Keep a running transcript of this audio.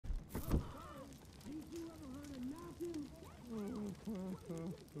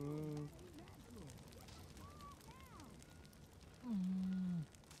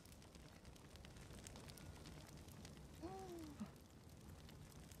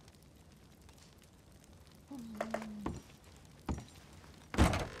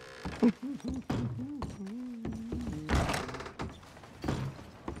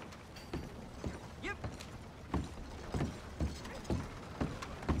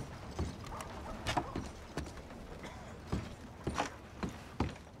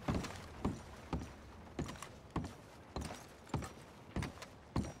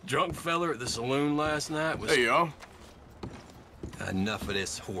Drunk feller at the saloon last night was... Hey, y'all. Enough of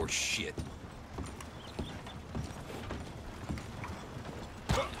this horse shit.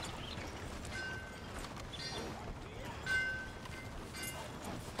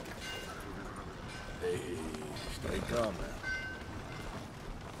 Hey, stay calm now.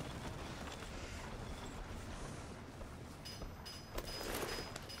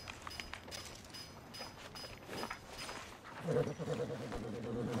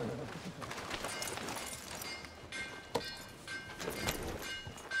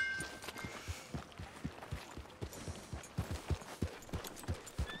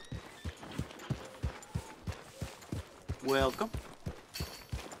 Welcome.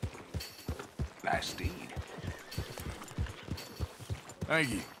 Nice steed. Thank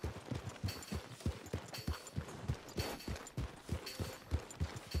you.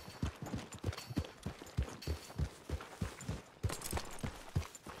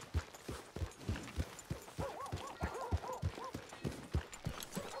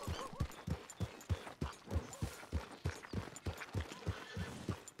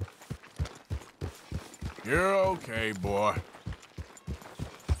 You're okay, boy.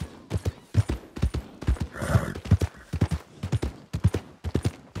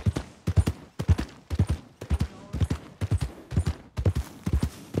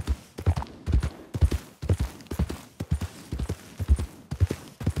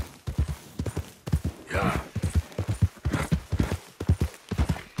 Yeah.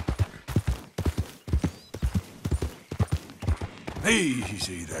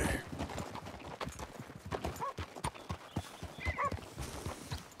 Easy there.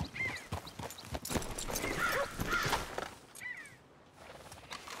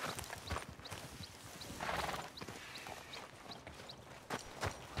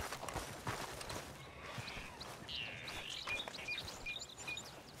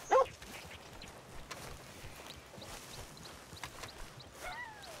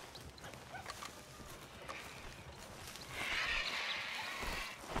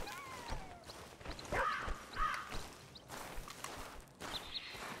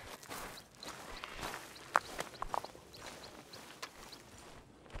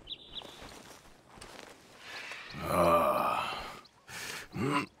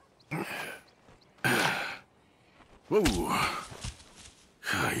 Whoa.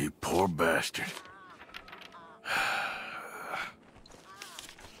 Ah, you poor bastard.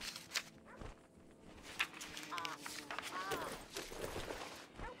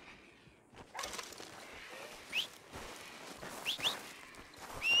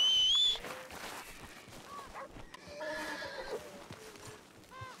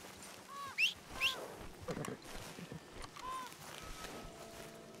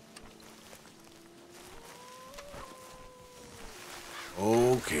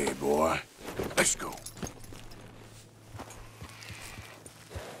 Okay, boy. Let's go.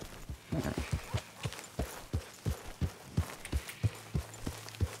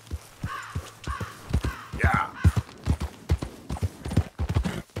 Yeah.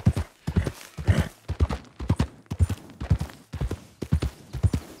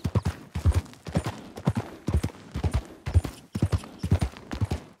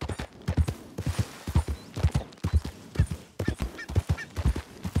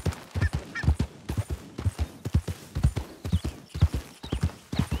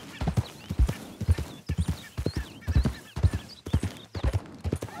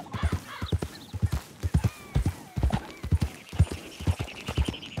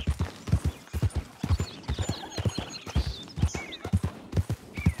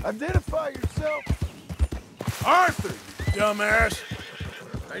 Identify yourself. Arthur, you dumbass.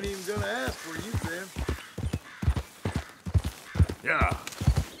 I ain't even gonna ask where you've been. Yeah.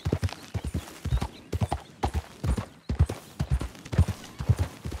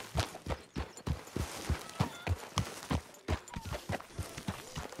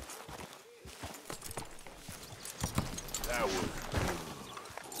 That was good,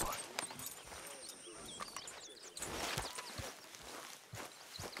 boy.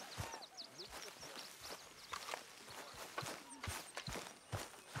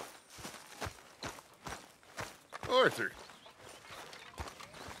 Arthur.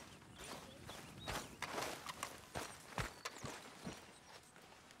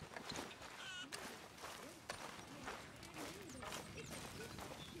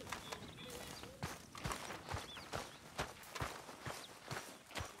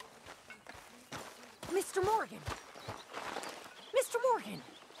 Mr. Morgan! Mr. Morgan!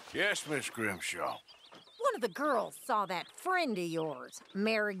 Yes, Miss Grimshaw. One of the girls saw that friend of yours,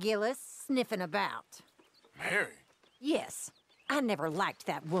 Mary Gillis, sniffing about. Mary? Yes. I never liked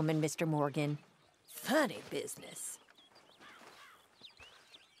that woman, Mr. Morgan. Funny business.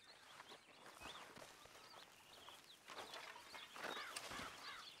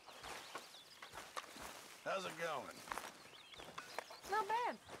 How's it going? Not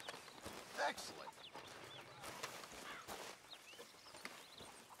bad. Excellent.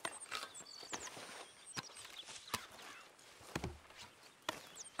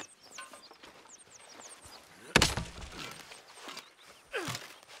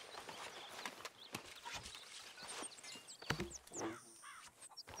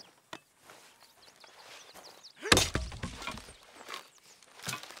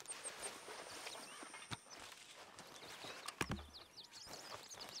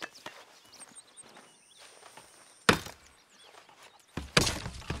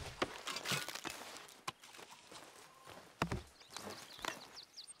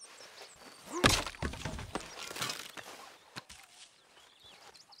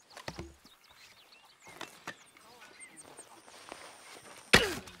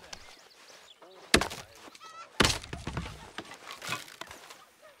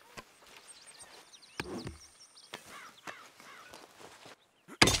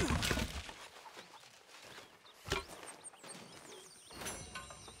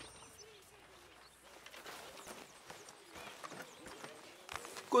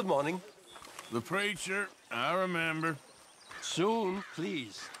 Good morning. The preacher, I remember. Soon,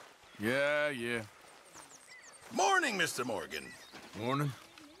 please. Yeah. Morning, Mr. Morgan. Morning.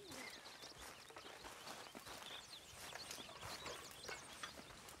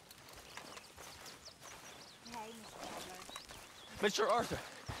 Mr. Arthur,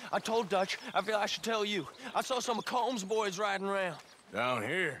 I told Dutch I feel I should tell you. I saw some of Combs' boys riding around. Down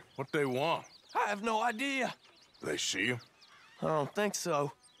here. What they want? I have no idea. They see you? I don't think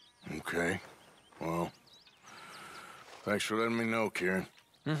so. Okay. Well, thanks for letting me know, Kieran.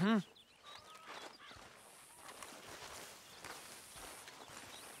 Mm-hmm.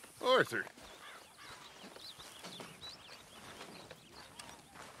 Arthur.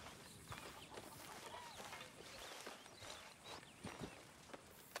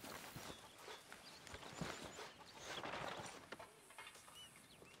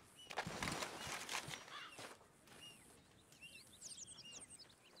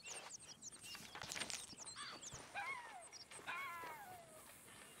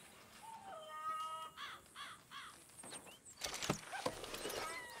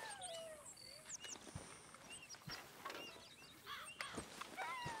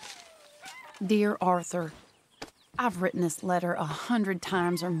 Dear Arthur, I've written this letter 100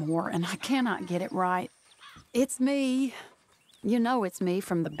 times or more, and I cannot get it right. It's me. You know it's me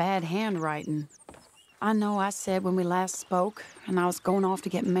from the bad handwriting. I know I said when we last spoke, and I was going off to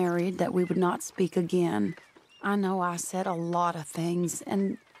get married, that we would not speak again. I know I said a lot of things,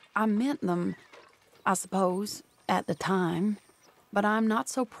 and I meant them, I suppose, at the time. But I'm not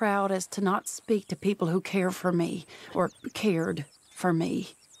so proud as to not speak to people who care for me, or cared for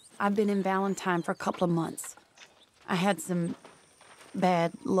me. I've been in Valentine for a couple of months. I had some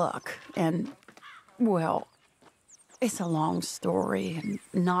bad luck, and, well, it's a long story and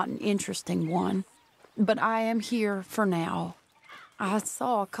not an interesting one. But I am here for now. I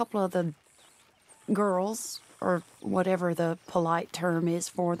saw a couple of the girls, or whatever the polite term is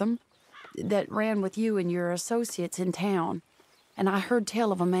for them, that ran with you and your associates in town, and I heard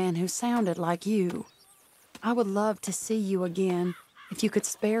tell of a man who sounded like you. I would love to see you again, if you could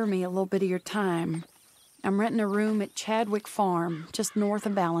spare me a little bit of your time. I'm renting a room at Chadwick Farm, just north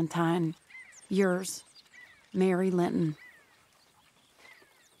of Valentine. Yours, Mary Linton.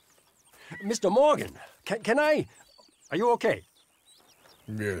 Mr. Morgan, can I... Are you okay?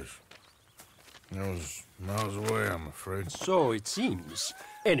 Yes. I was miles away, I'm afraid. So it seems.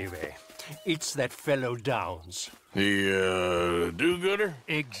 Anyway, it's that fellow Downs. The, do-gooder?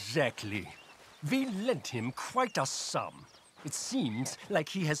 Exactly. We lent him quite a sum. It seems like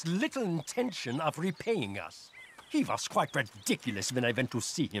he has little intention of repaying us. He was quite ridiculous when I went to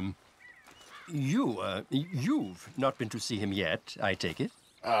see him. You've not been to see him yet, I take it?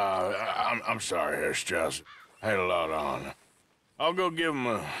 I'm sorry, Harris Giles. I had a lot on. I'll go give him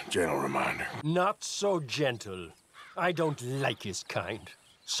a gentle reminder. Not so gentle. I don't like his kind.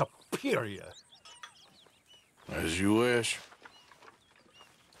 Superior. As you wish.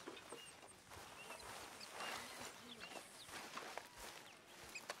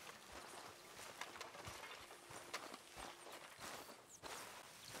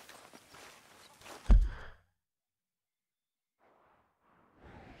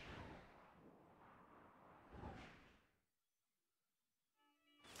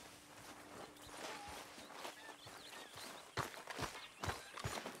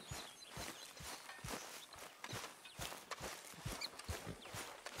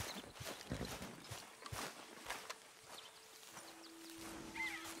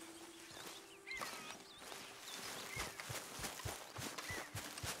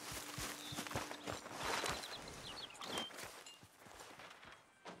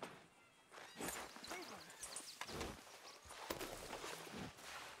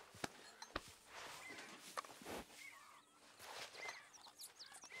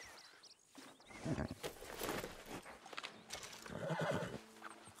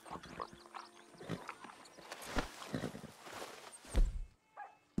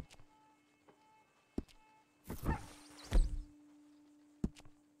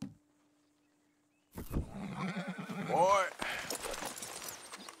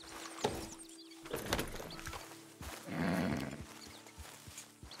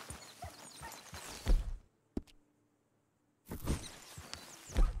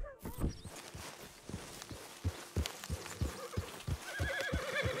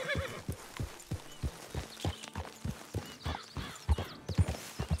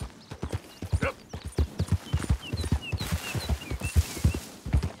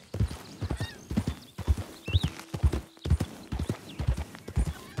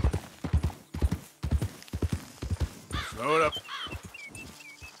 Hold up.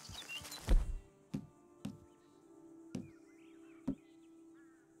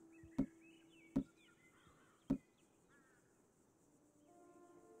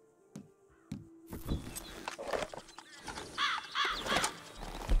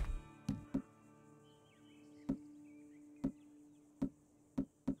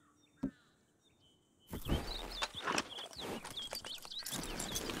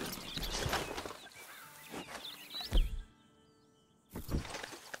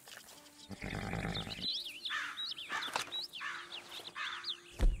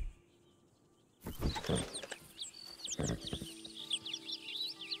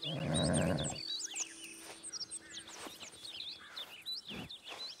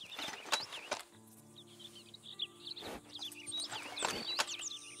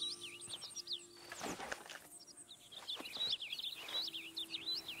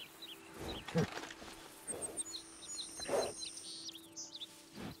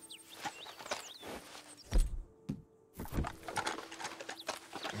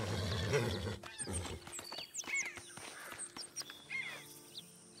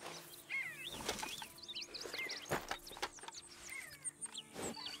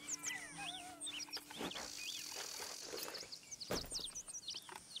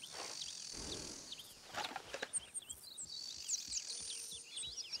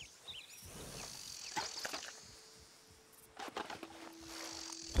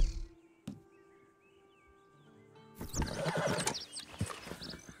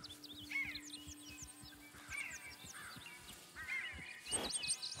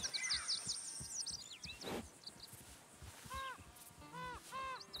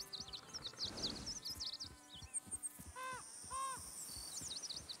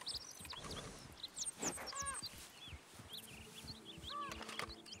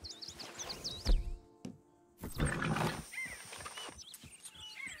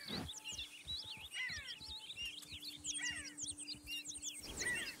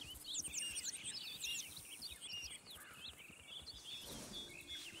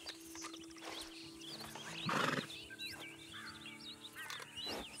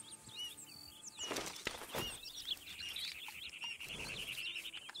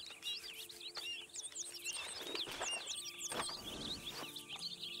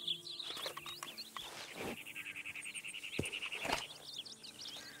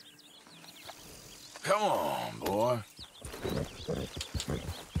 Come on, boy.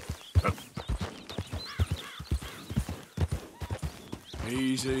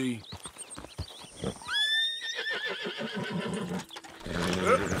 Easy.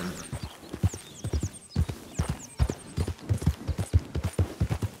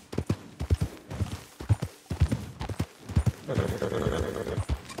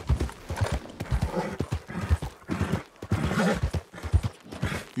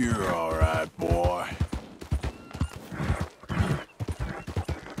 You're all right, boy.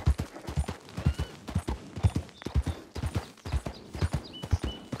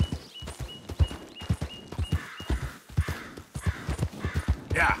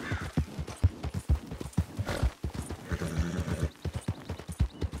 Yeah.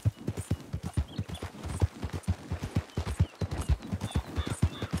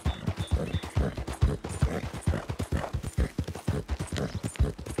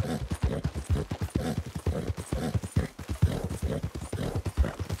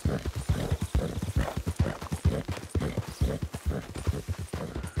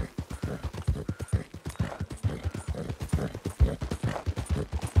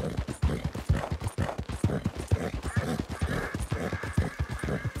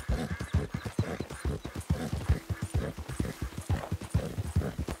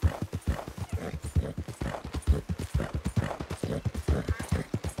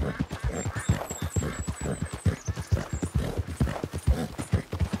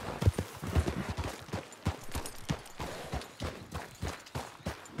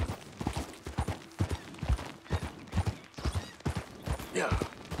 Yeah.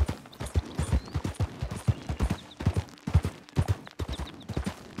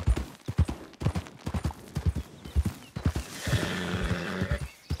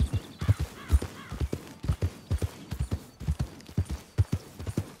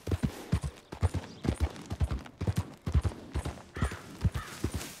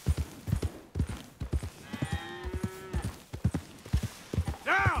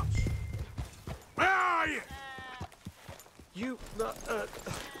 Now! Where are you? You,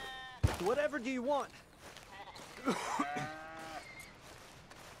 whatever do you want?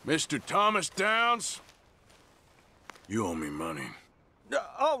 Mr. Thomas Downs? You owe me money.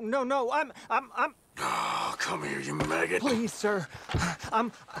 Oh, no, I'm... Oh, come here, you maggot. Please, sir.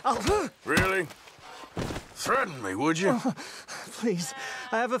 I'll... Really? Threaten me, would you? Please.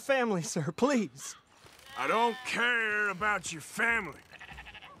 I have a family, sir. Please. I don't care about your family.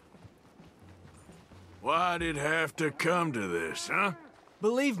 Why'd it have to come to this, huh?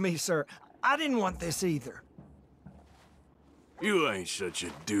 Believe me, sir. I didn't want this either. You ain't such a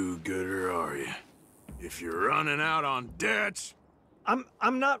do-gooder, are you? If you're running out on debts...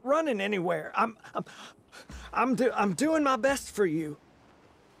 I'm not running anywhere. I'm doing my best for you.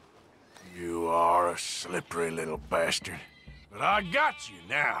 You are a slippery little bastard. But I got you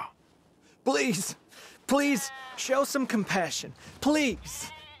now. Please, please, show some compassion. Please.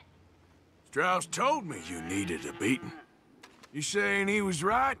 Strauss told me you needed a beating. You saying he was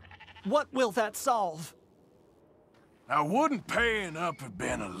right? What will that solve? Now, wouldn't paying up have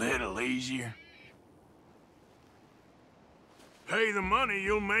been a little easier? Pay the money,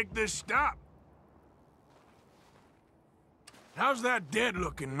 you'll make this stop. How's that debt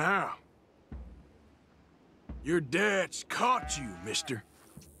looking now? Your debt's caught you, mister.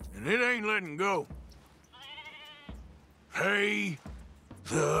 And it ain't letting go. Pay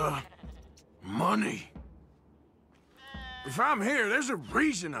the money. If I'm here, there's a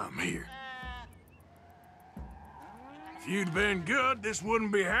reason I'm here. If you'd been good, this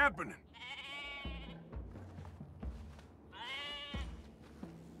wouldn't be happening.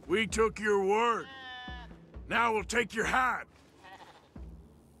 We took your word. Now we'll take your hide.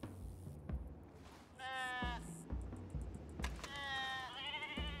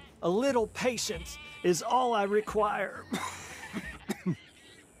 A little patience is all I require.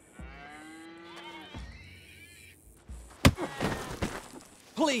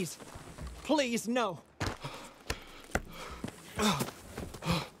 Please, please, no.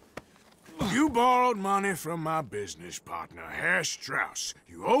 You borrowed money from my business partner, Herr Strauss.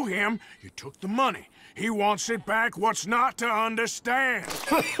 You owe him, you took the money. He wants it back, what's not to understand?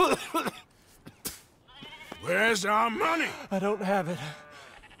 Where's our money? I don't have it.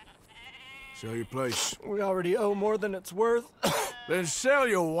 Sell your place. We already owe more than it's worth. Then sell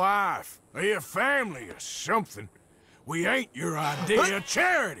your wife, or your family, or something. We ain't your idea of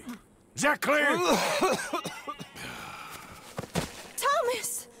charity. Is that clear?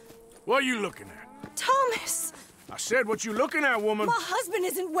 Thomas! What are you looking at? Thomas! I said what you looking at, woman. My husband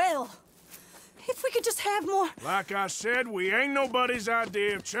isn't well. If we could just have more... Like I said, we ain't nobody's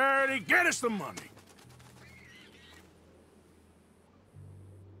idea of charity. Get us the money.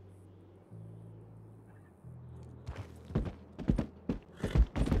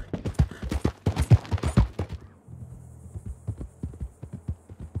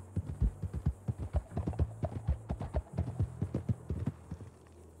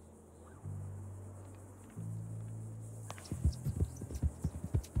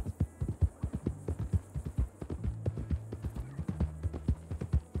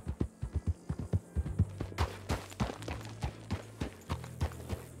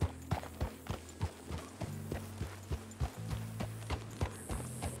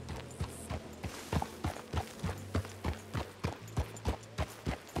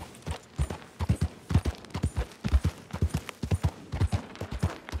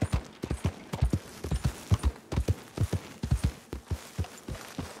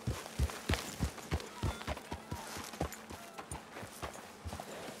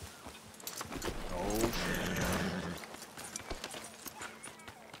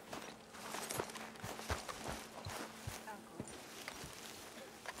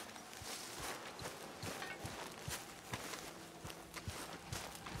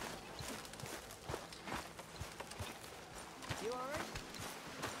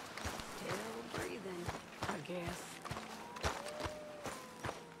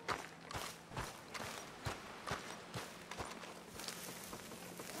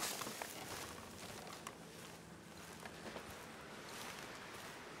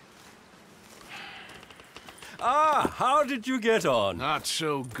 Ah, how did you get on? Not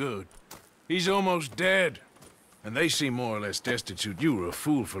so good. He's almost dead. And they seem more or less destitute. You were a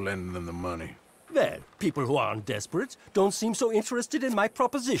fool for lending them the money. Well, people who aren't desperate don't seem so interested in my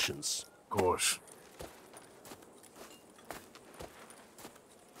propositions. Of course.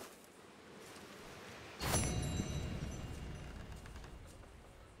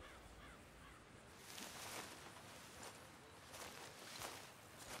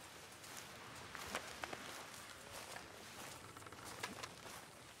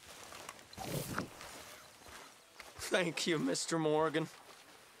 Thank you, Mr. Morgan,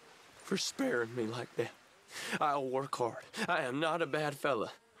 for sparing me like that. I'll work hard. I am not a bad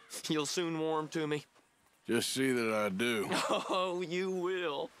fella. You'll soon warm to me. Just see that I do. Oh, you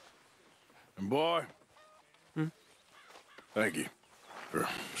will. And boy, Thank you for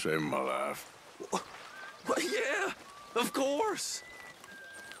saving my life. Well, yeah, of course.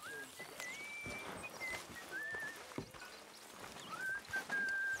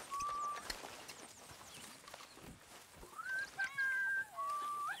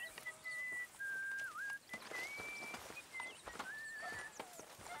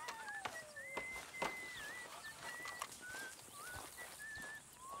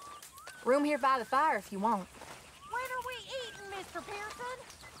 Room here by the fire if you want. When are we eating, Mr. Pearson?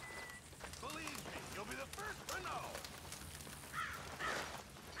 Believe me, you'll be the first to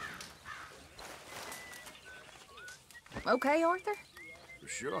know. Okay, Arthur? For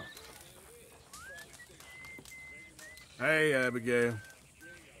sure. Hey, Abigail.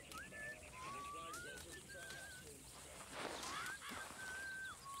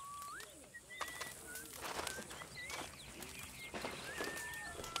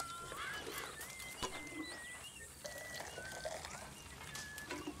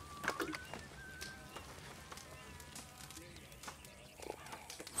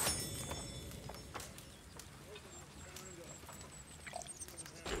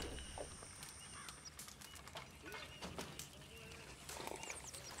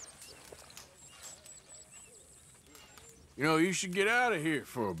 You know, you should get out of here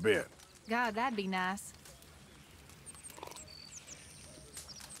for a bit. God, that'd be nice.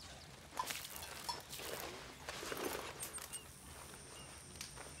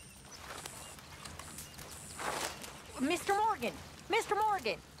 Mr. Morgan! Mr.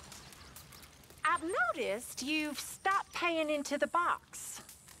 Morgan! I've noticed you've stopped paying into the box.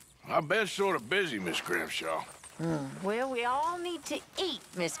 I've been sort of busy, Miss Grimshaw. Well, we all need to eat,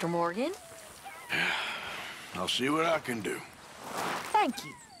 Mr. Morgan. I'll see what I can do. Thank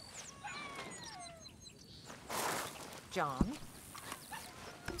you. John?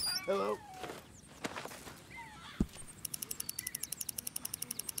 Hello.